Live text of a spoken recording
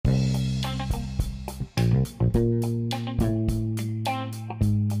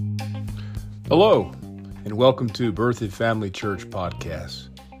Hello, and welcome to Birthing Family Church Podcast.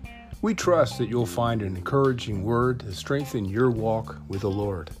 We trust that you'll find an encouraging word to strengthen your walk with the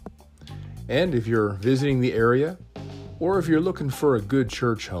Lord. And if you're visiting the area, or if you're looking for a good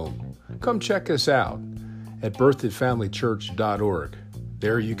church home, come check us out at birthedfamilychurch.org.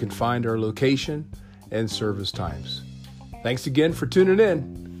 There you can find our location and service times. Thanks again for tuning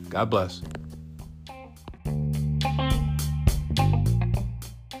in. God bless.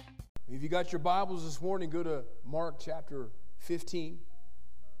 If you got your Bibles this morning, go to Mark chapter 15.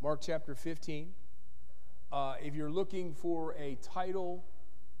 Mark chapter 15. If you're looking for a title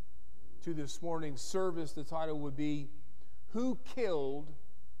to this morning's service, the title would be, Who Killed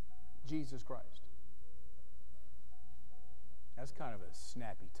Jesus Christ? That's kind of a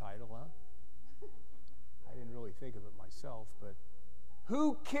snappy title, huh? I didn't really think of it myself, but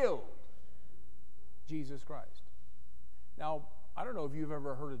who killed Jesus Christ? Now, I don't know if you've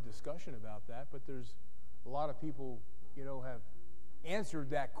ever heard a discussion about that, but there's a lot of people, have answered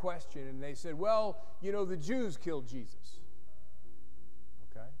that question, and they said, well, the Jews killed Jesus.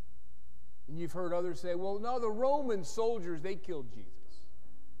 Okay? And you've heard others say, well, no, the Roman soldiers, they killed Jesus.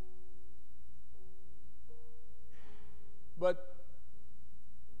 But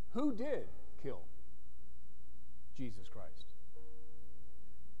who did kill Jesus Christ?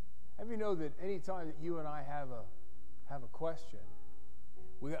 Have you know that any time that you and I have a question,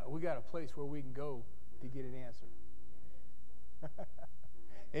 we got a place where we can go to get an answer.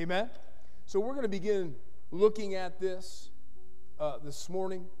 Amen? So we're going to begin looking at this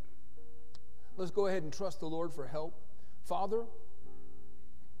morning. Let's go ahead and trust the Lord for help. Father,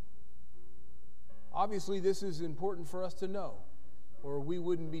 obviously this is important for us to know, or we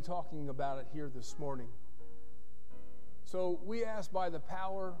wouldn't be talking about it here this morning. So we ask by the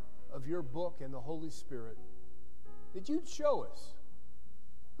power of your book and the Holy Spirit that you'd show us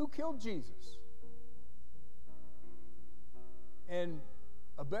who killed Jesus. And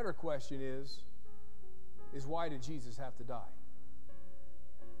a better question is why did Jesus have to die?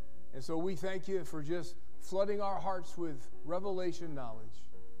 And so we thank you for just flooding our hearts with revelation knowledge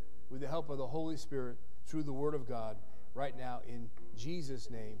with the help of the Holy Spirit through the Word of God right now in Jesus'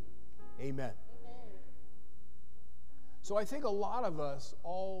 name. Amen. So I think a lot of us,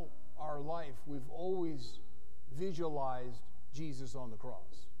 all our life, we've always visualized Jesus on the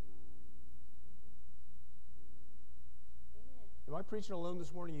cross. Am I preaching alone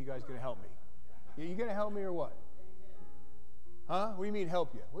this morning? You guys going to help me? You going to help me or what? Huh? What do you mean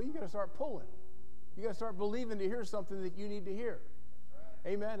help you? Well, you got to start pulling. You got to start believing to hear something that you need to hear.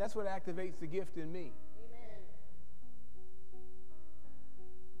 Amen. That's what activates the gift in me.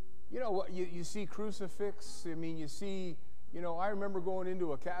 What you see crucifix. I mean, you see. I remember going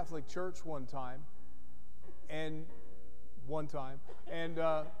into a Catholic church one time, and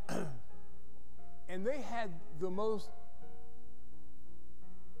and they had the most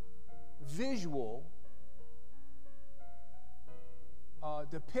visual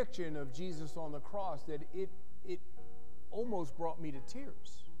depiction of Jesus on the cross that it almost brought me to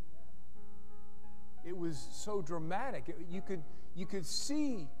tears. It was so dramatic. You could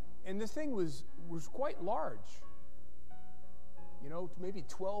see, and the thing was quite large. Maybe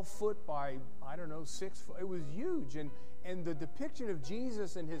 12 foot by 6 foot. It was huge, and the depiction of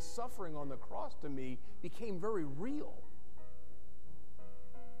Jesus and his suffering on the cross to me became very real.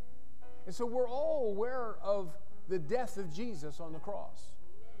 And so we're all aware of the death of Jesus on the cross.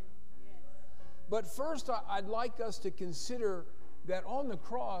 But first, I'd like us to consider that on the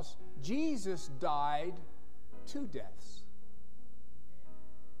cross, Jesus died 2 deaths.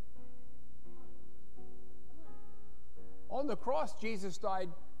 On the cross, Jesus died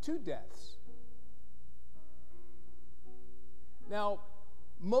 2 deaths. Now,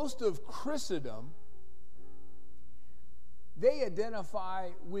 most of Christendom, they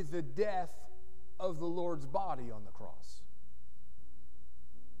identify with the death of the Lord's body on the cross.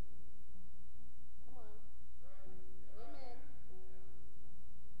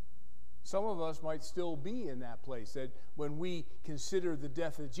 Some of us might still be in that place, that when we consider the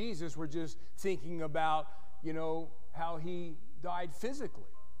death of Jesus, we're just thinking about, how he died physically.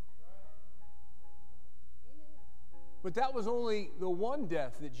 But that was only the one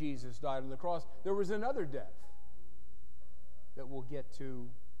death that Jesus died on the cross. There was another death that we'll get to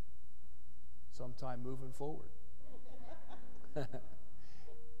sometime moving forward.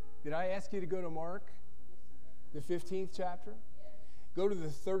 Did I ask you to go to Mark, the 15th chapter? Go to the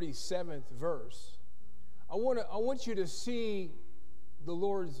 37th verse. I want you to see the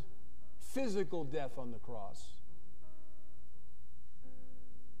Lord's physical death on the cross.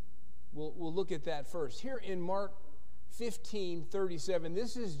 we'll look at that first. Here in Mark 15:37,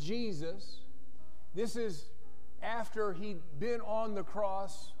 this is Jesus. This is after he'd been on the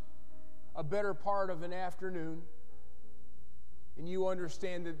cross a better part of an afternoon. And you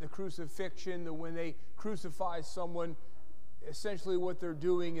understand that the crucifixion, that when they crucify someone, essentially what they're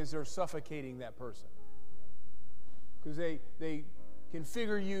doing is they're suffocating that person. Because they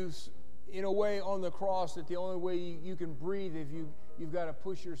configure you in a way on the cross that the only way you can breathe is you've got to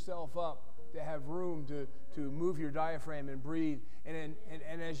push yourself up to have room to move your diaphragm and breathe. And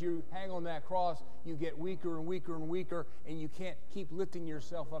as you hang on that cross, you get weaker and weaker and weaker, and you can't keep lifting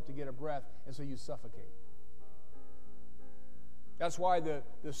yourself up to get a breath, and so you suffocate. That's why the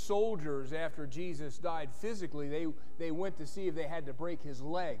soldiers, after Jesus died physically, they went to see if they had to break his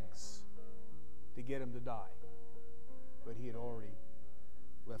legs to get him to die. But he had already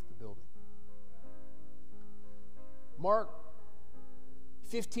left the building. Mark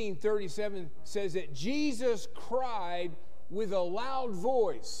 15:37 says that Jesus cried with a loud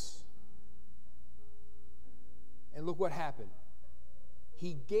voice. And look what happened.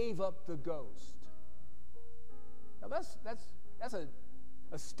 He gave up the ghost. Now that's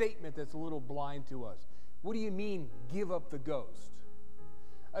a statement that's a little blind to us. What do you mean, give up the ghost?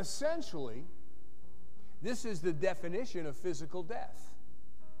 Essentially, this is the definition of physical death.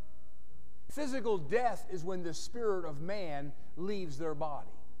 Physical death is when the spirit of man leaves their body.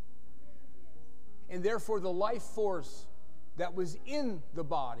 And therefore the life force that was in the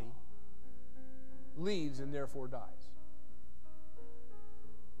body leaves and therefore dies.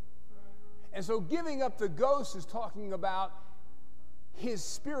 And so giving up the ghost is talking about his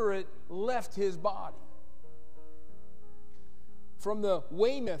spirit left his body. From the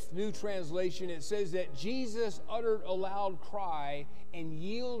Weymouth New Translation, it says that Jesus uttered a loud cry and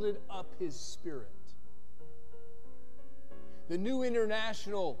yielded up his spirit. The New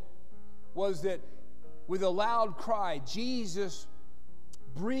International was that with a loud cry, Jesus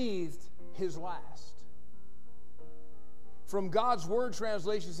breathed his last. From God's Word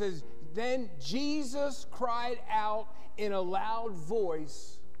Translation, it says, then Jesus cried out in a loud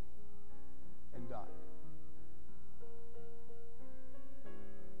voice and died.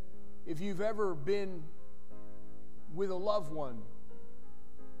 If you've ever been with a loved one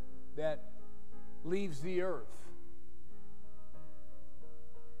that leaves the earth,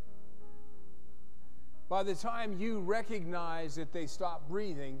 by the time you recognize that they stopped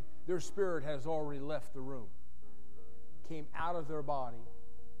breathing, their spirit has already left the room, came out of their body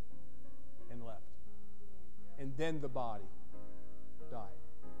and left. And then the body died.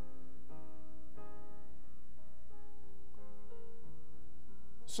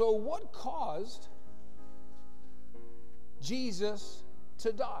 So what caused Jesus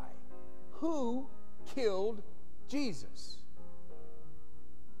to die? Who killed Jesus?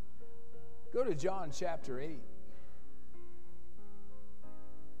 Go to John chapter 8.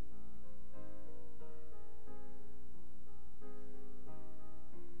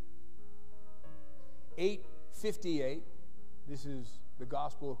 Eight 58. This is the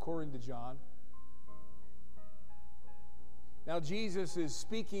gospel according to John. Now Jesus is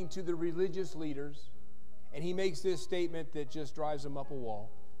speaking to the religious leaders, and he makes this statement that just drives them up a wall.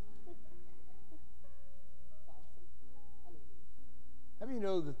 How do you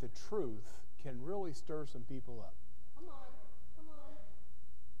know that the truth can really stir some people up? Come on.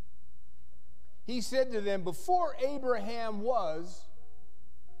 He said to them, before Abraham was,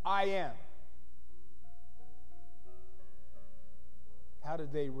 I am. How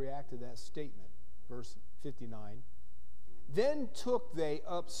did they react to that statement? Verse 59. Then took they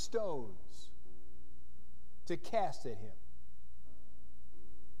up stones to cast at him.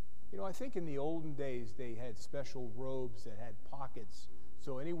 You know, I think in the olden days they had special robes that had pockets.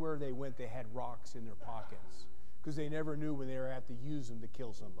 So anywhere they went, they had rocks in their pockets because they never knew when they were have to use them to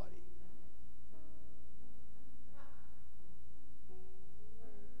kill somebody.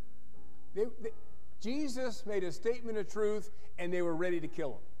 Jesus made a statement of truth, and they were ready to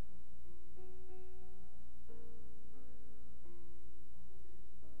kill him.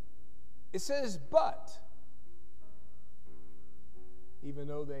 It says, but, even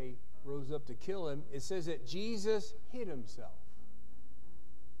though they rose up to kill him, it says that Jesus hid himself.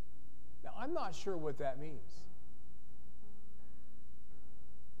 Now, I'm not sure what that means.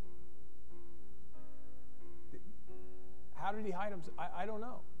 How did he hide himself? I don't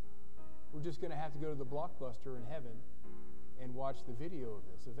know. We're just going to have to go to the Blockbuster in heaven and watch the video of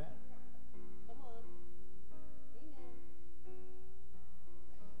this event. Come on. Amen.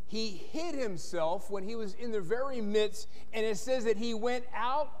 He hid himself when he was in their very midst, and it says that he went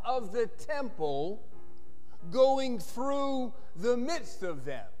out of the temple going through the midst of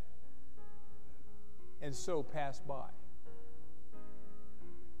them. and so passed by.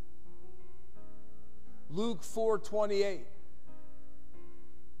 Luke 4:28.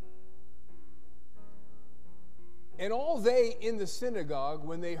 And all they in the synagogue,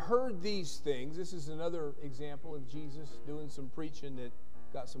 when they heard these things, this is another example of Jesus doing some preaching that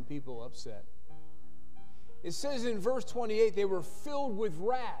got some people upset. It says in verse 28, they were filled with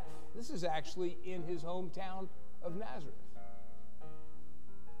wrath. This is actually in his hometown of Nazareth.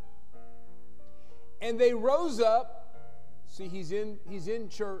 And they rose up. See, he's in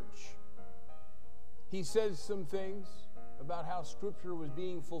church. He says some things about how Scripture was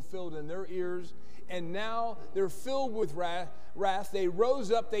being fulfilled in their ears. And now they're filled with wrath. They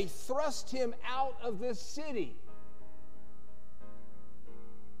rose up. They thrust him out of the city.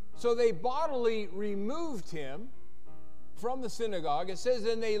 So they bodily removed him from the synagogue. It says,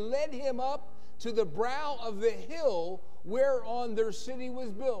 and they led him up to the brow of the hill whereon their city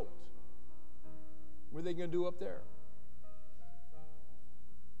was built. What are they going to do up there?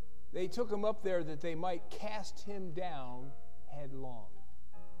 They took him up there that they might cast him down headlong.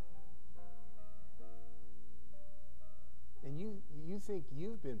 And you think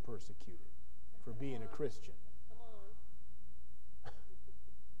you've been persecuted for being a Christian.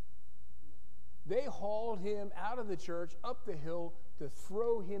 They hauled him out of the church, up the hill, to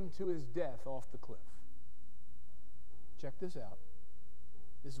throw him to his death off the cliff. Check this out.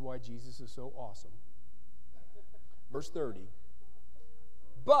 This is why Jesus is so awesome. Verse 30.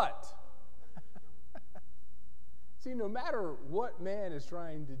 But, see, no matter what man is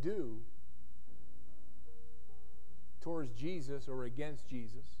trying to do towards Jesus or against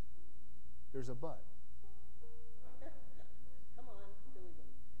Jesus, there's a but. Come on, Billy Goat.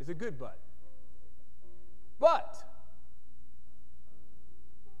 It's a good but. But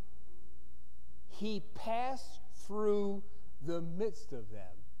he passed through the midst of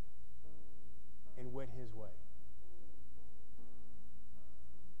them and went his way.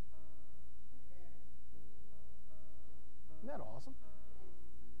 Isn't that awesome?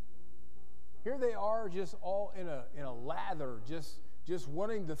 Here they are, just all in a lather, just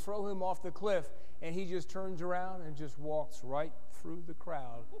wanting to throw him off the cliff, and he just turns around and just walks right through the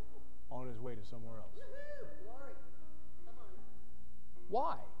crowd on his way to somewhere else. Glory. Come on.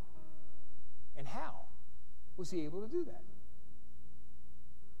 Why? And how was he able to do that?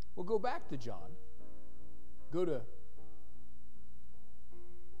 Well, go back to John. Go to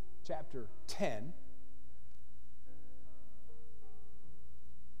chapter 10.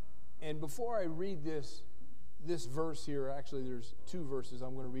 And before I read this verse here, actually there's two verses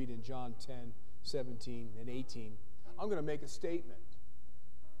I'm going to read in John 10, 17, and 18. I'm going to make a statement.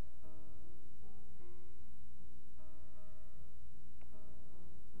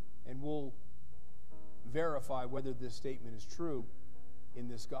 And we'll verify whether this statement is true in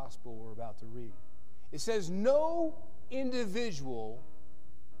this gospel we're about to read. It says, no individual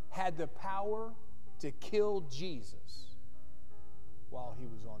had the power to kill Jesus while he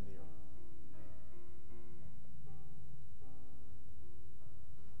was on the earth.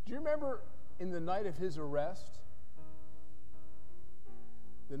 Do you remember in the night of his arrest,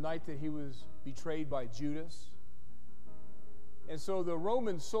 the night that he was betrayed by Judas? And so the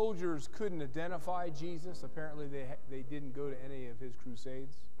Roman soldiers couldn't identify Jesus. Apparently they didn't go to any of his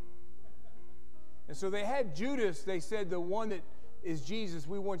crusades. And so they had Judas, they said, the one that is Jesus,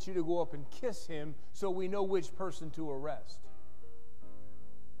 we want you to go up and kiss him so we know which person to arrest.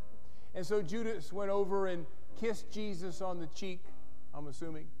 And so Judas went over and kissed Jesus on the cheek, I'm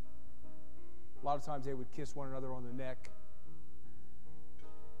assuming. A lot of times they would kiss one another on the neck.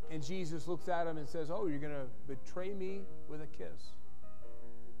 And Jesus looks at him and says, oh, you're going to betray me with a kiss.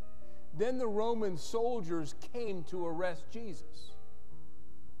 Then the Roman soldiers came to arrest Jesus.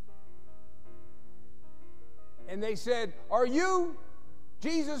 And they said, are you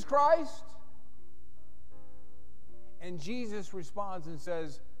Jesus Christ? And Jesus responds and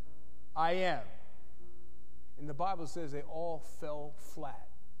says, I am. And the Bible says they all fell flat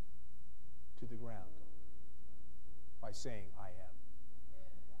to the ground by saying, I am.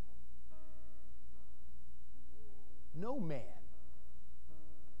 No man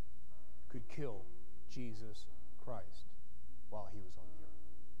could kill Jesus Christ while he was on the earth.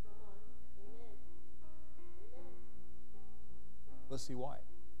 Come on. Amen. Amen. Let's see why.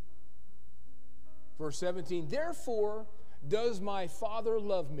 Verse 17, therefore does my Father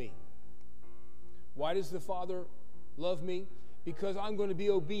love me. Why does the Father love me? Because I'm going to be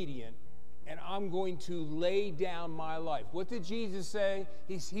obedient and I'm going to lay down my life. What did Jesus say?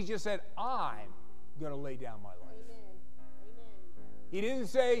 He just said, I'm going to lay down my life. He didn't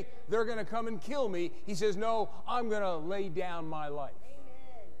say, they're going to come and kill me. He says, no, I'm going to lay down my life.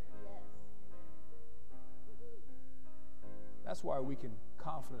 Amen. Yes. That's why we can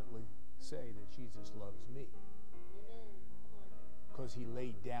confidently say that Jesus loves me. Amen. Come on. Because he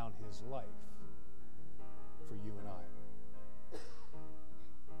laid down his life for you and I.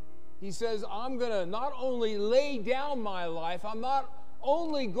 He says, I'm going to not only lay down my life, I'm not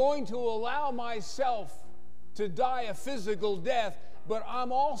only going to allow myself to die a physical death, but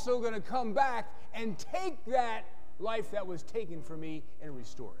I'm also going to come back and take that life that was taken from me and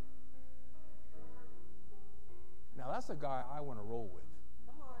restore it. Now, that's a guy I want to roll with.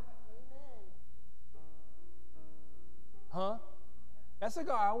 Come on. Amen. Huh? That's a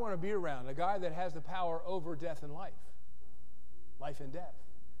guy I want to be around, a guy that has the power over death and life. Life and death.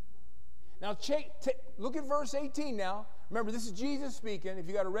 Now, look at verse 18 now. Remember, this is Jesus speaking. If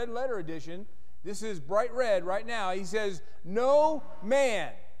you got a red letter edition, this is bright red right now. He says, no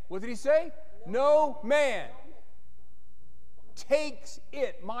man. What did he say? No man takes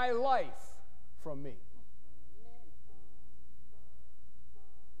it, my life, from me.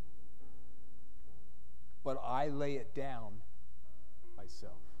 But I lay it down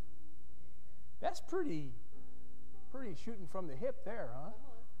myself. That's pretty shooting from the hip there, huh? Come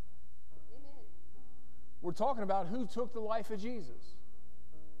on. Amen. We're talking about who took the life of Jesus.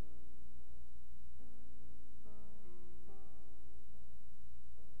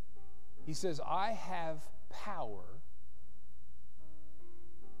 He says, I have power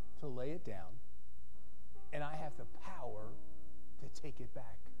to lay it down, and I have the power to take it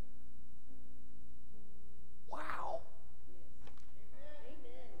back. Wow.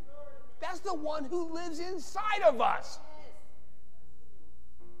 Amen. That's the one who lives inside of us.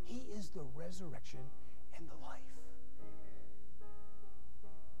 He is the resurrection and the life.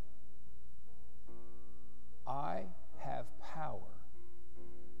 I have power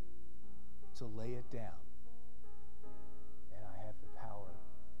to lay it down, and I have the power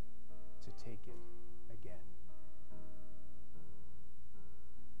to take it again.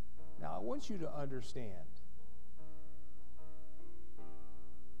 Now, I want you to understand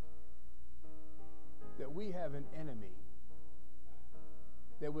that we have an enemy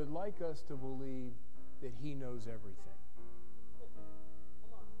that would like us to believe that he knows everything.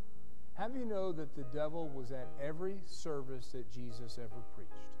 How do you know that the devil was at every service that Jesus ever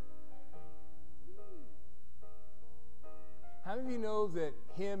preached? How many of you know that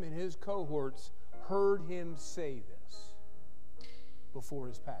him and his cohorts heard him say this before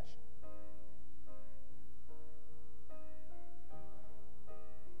his passion?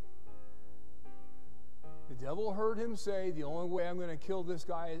 The devil heard him say, the only way I'm going to kill this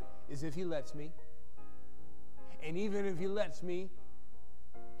guy is if he lets me. And even if he lets me,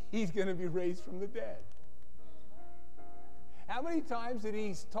 he's going to be raised from the dead. How many times did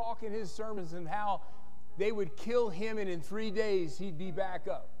he talk in his sermons and how they would kill him and in 3 days he'd be back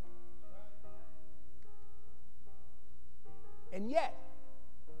up? And yet,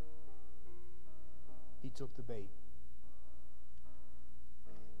 he took the bait.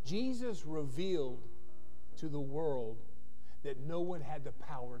 Jesus revealed to the world that no one had the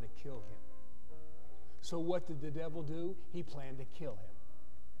power to kill him. So what did the devil do? He planned to kill him,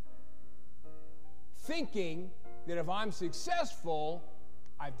 thinking that if I'm successful,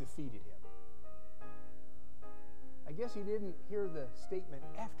 I've defeated him. I guess he didn't hear the statement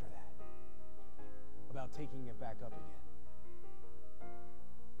after that about taking it back up again.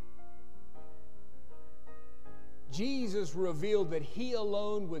 Jesus revealed that he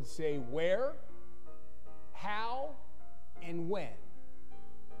alone would say where, how, and when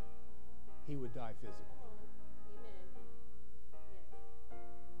he would die physically. Amen. Yes.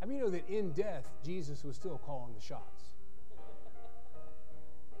 How many know that in death, Jesus was still calling the shots? Thank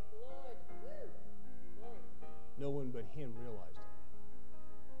the Lord. Woo. Glory. No one but him realized it.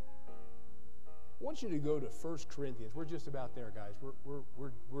 I want you to go to 1 Corinthians. We're just about there, guys.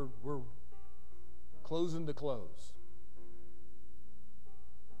 We're closing to close.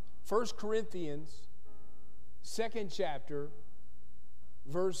 1 Corinthians, 2nd chapter,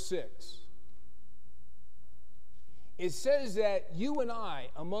 verse 6. It says that you and I,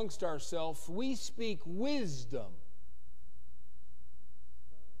 amongst ourselves, we speak wisdom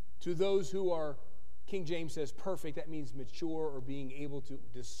to those who are, King James says perfect. That means mature or being able to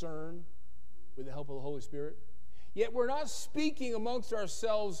discern with the help of the Holy Spirit. Yet we're not speaking amongst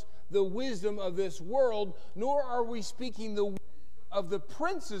ourselves the wisdom of this world, nor are we speaking the wisdom of the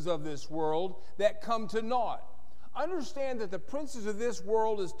princes of this world that come to naught. Understand that the princes of this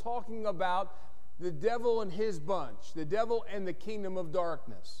world is talking about the devil and his bunch, the devil and the kingdom of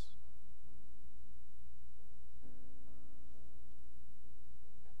darkness.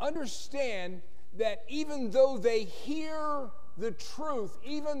 Understand that even though they hear the truth,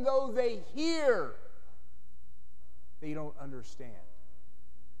 even though they hear they don't understand.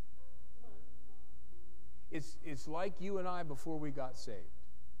 It's like you and I before we got saved.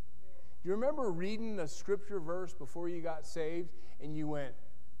 Do you remember reading a scripture verse before you got saved and you went,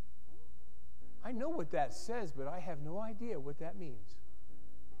 I know what that says, but I have no idea what that means?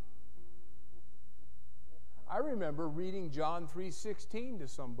 I remember reading John 3:16 to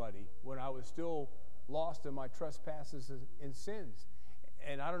somebody when I was still lost in my trespasses and sins.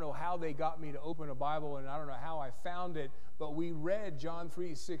 And I don't know how they got me to open a Bible, and I don't know how I found it, but we read John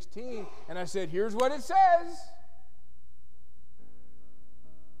 3:16, and I said, here's what it says.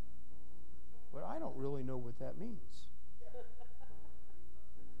 But I don't really know what that means.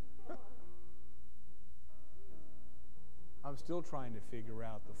 I'm still trying to figure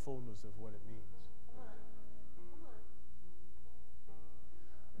out the fullness of what it means.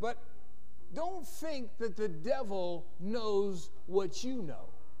 But don't think that the devil knows what you know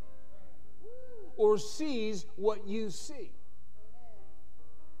or sees what you see.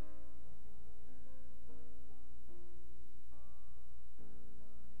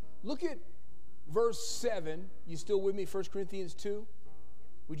 Look at verse 7. You still with me? 1 Corinthians 2?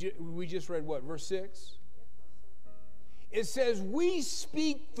 We just read what? Verse 6? It says, we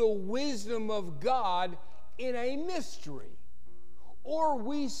speak the wisdom of God in a mystery, or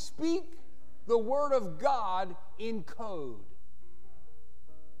we speak the word of God in code.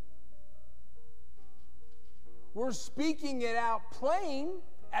 We're speaking it out plain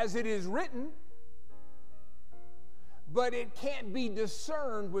as it is written, but it can't be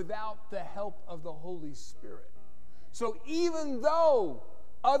discerned without the help of the Holy Spirit. So even though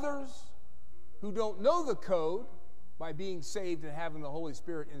others who don't know the code, by being saved and having the Holy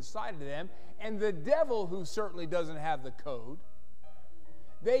Spirit inside of them, and the devil who certainly doesn't have the code,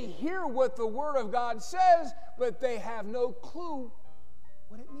 they hear what the Word of God says, but they have no clue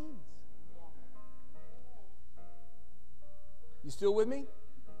what it means. You still with me?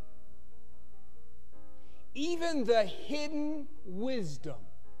 Even the hidden wisdom.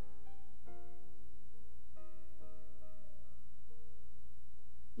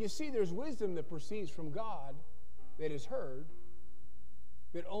 You see, there's wisdom that proceeds from God that is heard,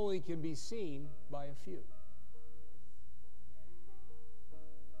 that only can be seen by a few.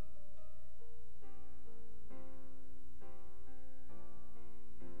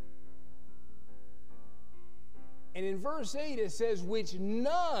 And in verse 8 it says, which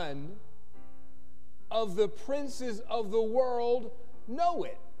none of the princes of the world know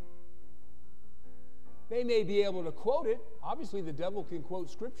it. They may be able to quote it. Obviously, the devil can quote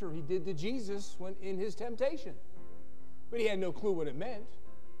scripture. He did to Jesus when in his temptation. But he had no clue what it meant.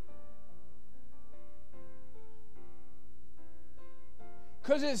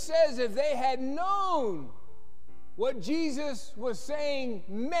 Because it says if they had known what Jesus was saying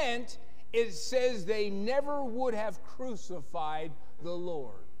meant, it says they never would have crucified the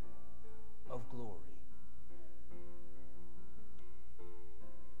Lord of glory.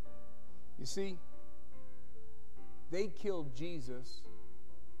 You see, they killed Jesus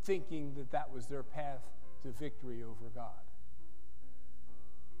thinking that that was their path to victory over God.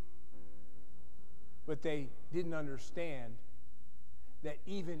 But they didn't understand that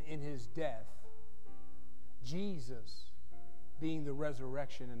even in his death, Jesus, being the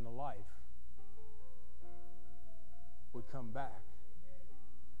resurrection and the life, would come back.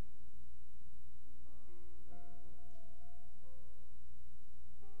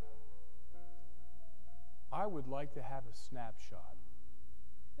 I would like to have a snapshot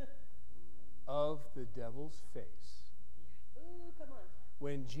of the devil's face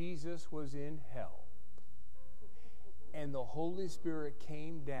when Jesus was in hell and the Holy Spirit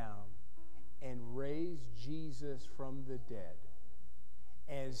came down and raised Jesus from the dead.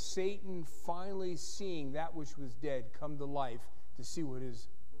 And Satan finally seeing that which was dead come to life to see what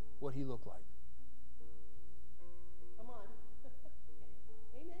he looked like. Come on.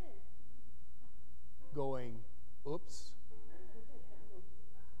 Amen. Going, oops.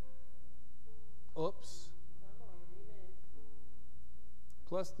 Oops. Come on. Amen.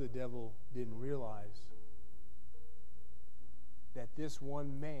 Plus, the devil didn't realize that this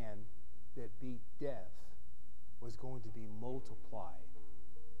one man that beat death was going to be multiplied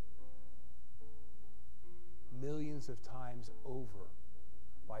millions of times over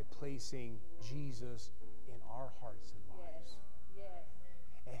by placing Jesus in our hearts and lives. Yes.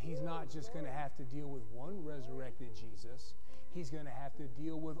 And he's not just going to have to deal with one resurrected Jesus. He's going to have to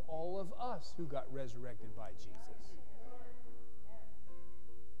deal with all of us who got resurrected by Jesus.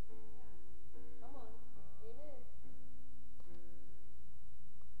 Come on. Amen.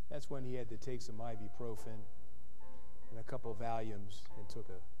 That's when he had to take some ibuprofen and a couple Valiums and took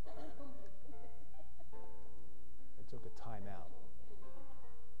a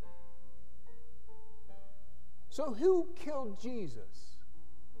So who killed Jesus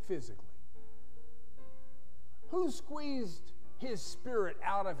physically? Who squeezed his spirit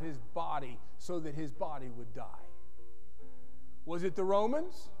out of his body so that his body would die? Was it the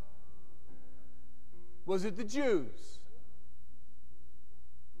Romans? Was it the Jews?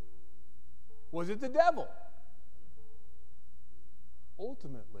 Was it the devil?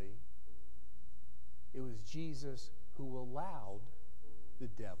 Ultimately, it was Jesus who allowed the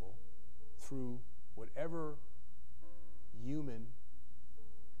devil, through whatever human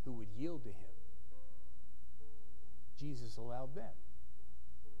who would yield to him, Jesus allowed them.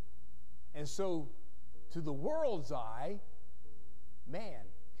 And so, to the world's eye, man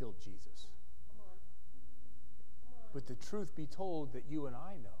killed Jesus. Come on. But the truth be told that you and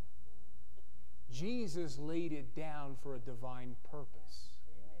I know, Jesus laid it down for a divine purpose.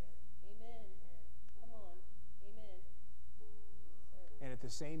 Amen. Come on. Amen. Yes, sir. And at the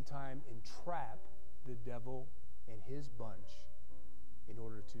same time, entrap the devil and his bunch in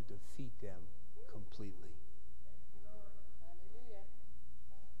order to defeat them completely. Hallelujah.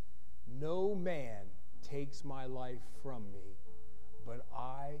 No man takes my life from me, but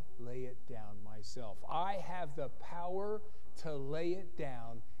I lay it down myself. I have the power to lay it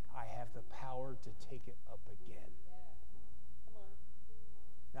down. I have the power to take it up again. Come on.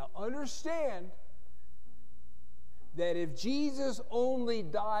 Now understand that if Jesus only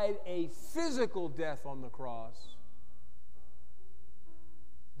died a physical death on the cross,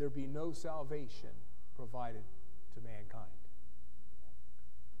 there'd be no salvation provided to mankind.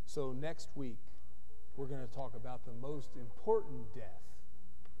 So next week, we're going to talk about the most important death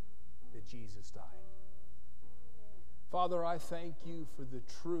that Jesus died. Father, I thank you for the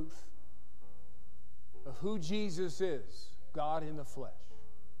truth of who Jesus is, God in the flesh.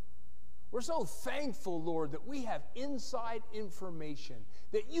 We're so thankful, Lord, that we have inside information,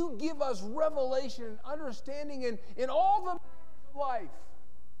 that you give us revelation and understanding in all the matters of life.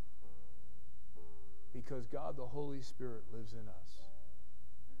 Because God, the Holy Spirit, lives in us.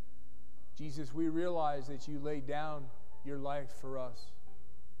 Jesus, we realize that you laid down your life for us.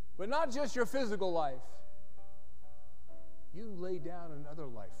 But not just your physical life. You laid down another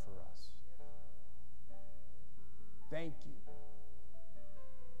life for us. Thank you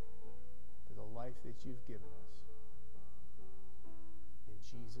for the life that you've given us. In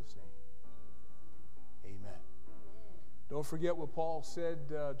Jesus' name, amen. Don't forget what Paul said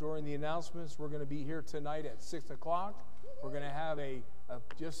during the announcements. We're going to be here tonight at 6 o'clock. We're going to have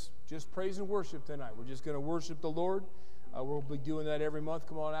just praise and worship tonight. We're just going to worship the Lord. We'll be doing that every month.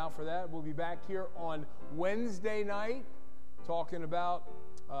 Come on out for that. We'll be back here on Wednesday night talking about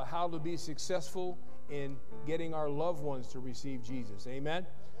how to be successful in getting our loved ones to receive Jesus. Amen?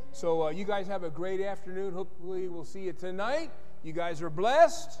 So you guys have a great afternoon. Hopefully we'll see you tonight. You guys are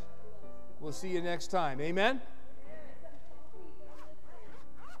blessed. We'll see you next time. Amen?